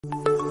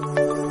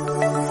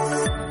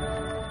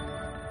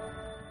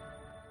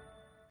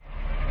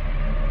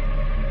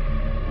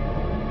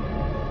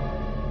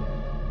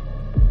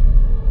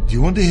Do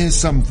you want to hear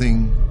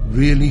something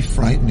really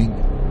frightening?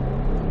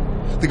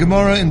 The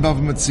Gemara in Bava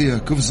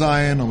Metzia, Kuf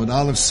Zayin, Amud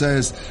Aleph,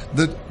 says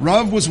that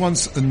Rav was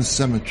once in the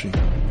cemetery,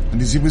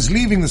 and as he was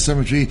leaving the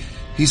cemetery,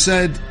 he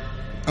said,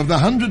 of the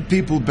 100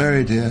 people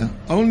buried here,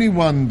 only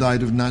one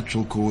died of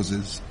natural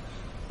causes.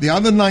 The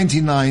other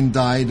 99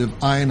 died of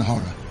Ayin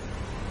Hora.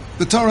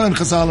 The Torah and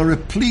Chazal are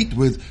replete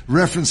with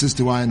references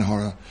to Ayin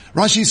Hora.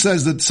 Rashi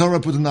says that Sarah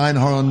put an Ayin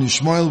Hora on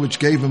Yishmael, which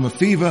gave him a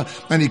fever,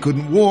 and he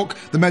couldn't walk.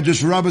 The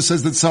Medrash Rabbi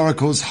says that Sarah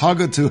caused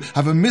Hagar to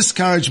have a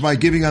miscarriage by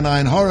giving an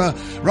Ayin Hora.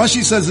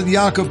 Rashi says that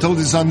Yaakov told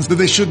his sons that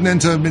they shouldn't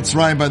enter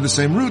Mitzrayim by the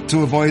same route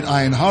to avoid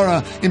Ayin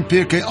Hora. In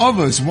Pirkei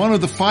Avos, one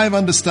of the 5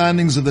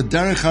 understandings of the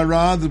Derech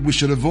Hara that we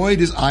should avoid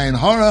is Ayin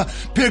Hora.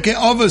 Pirkei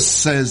Avos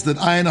says that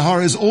Ayin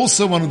Hora is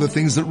also one of the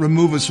things that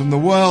remove us from the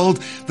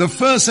world. The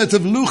first set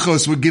of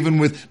luchos were given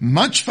with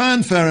much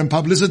fanfare and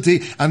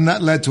publicity, and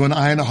that led to an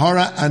Ayin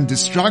Hora and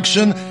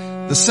destruction.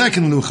 The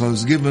second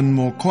luchos, given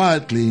more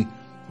quietly,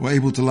 were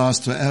able to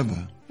last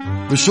forever.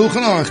 The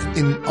Shulchan Aruch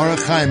in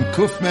Orach Chaim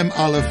Kuf Mem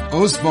Aleph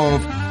Oz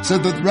Vav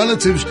said that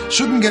relatives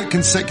shouldn't get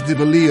consecutive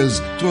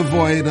aliyahs to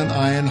avoid an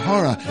Ayin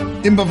Hora.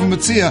 In Bava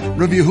Metzia,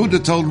 Rabbi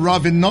Yehuda told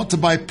Ravin not to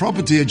buy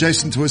property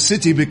adjacent to a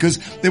city because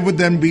they would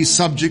then be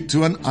subject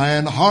to an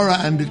Ayin Hora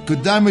and it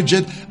could damage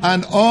it,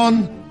 and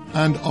on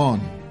and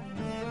on.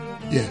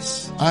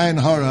 Yes, Ayin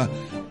Hora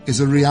is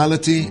a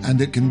reality and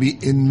it can be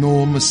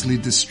enormously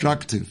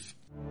destructive.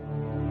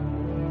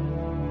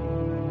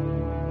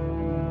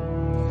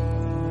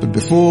 But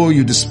before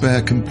you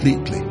despair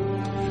completely,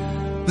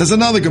 there's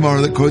another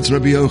Gemara that quotes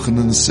Rabbi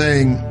Yochanan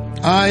saying,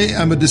 I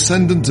am a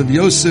descendant of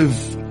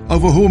Yosef,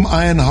 over whom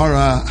Ayin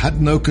Hora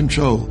had no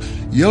control.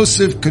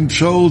 Yosef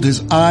controlled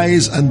his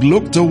eyes and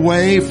looked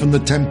away from the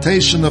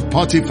temptation of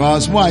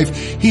Potiphar's wife.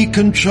 He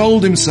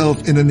controlled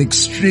himself in an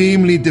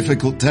extremely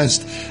difficult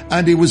test,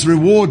 and he was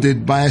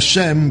rewarded by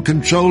Hashem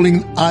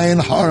controlling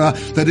Ayin Hora,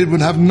 that it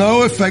would have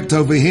no effect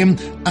over him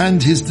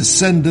and his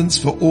descendants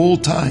for all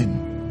time.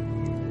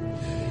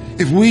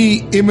 If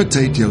we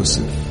imitate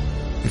Yosef,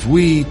 if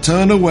we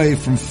turn away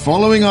from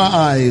following our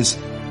eyes,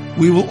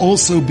 we will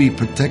also be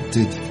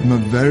protected from a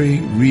very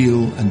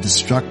real and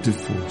destructive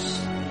force.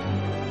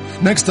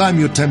 Next time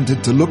you're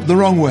tempted to look the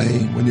wrong way,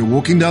 when you're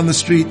walking down the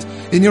street,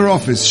 in your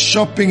office,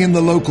 shopping in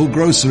the local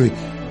grocery,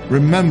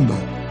 remember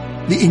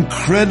the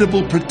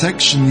incredible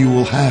protection you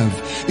will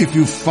have if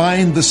you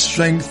find the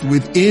strength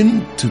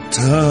within to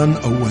turn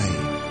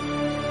away.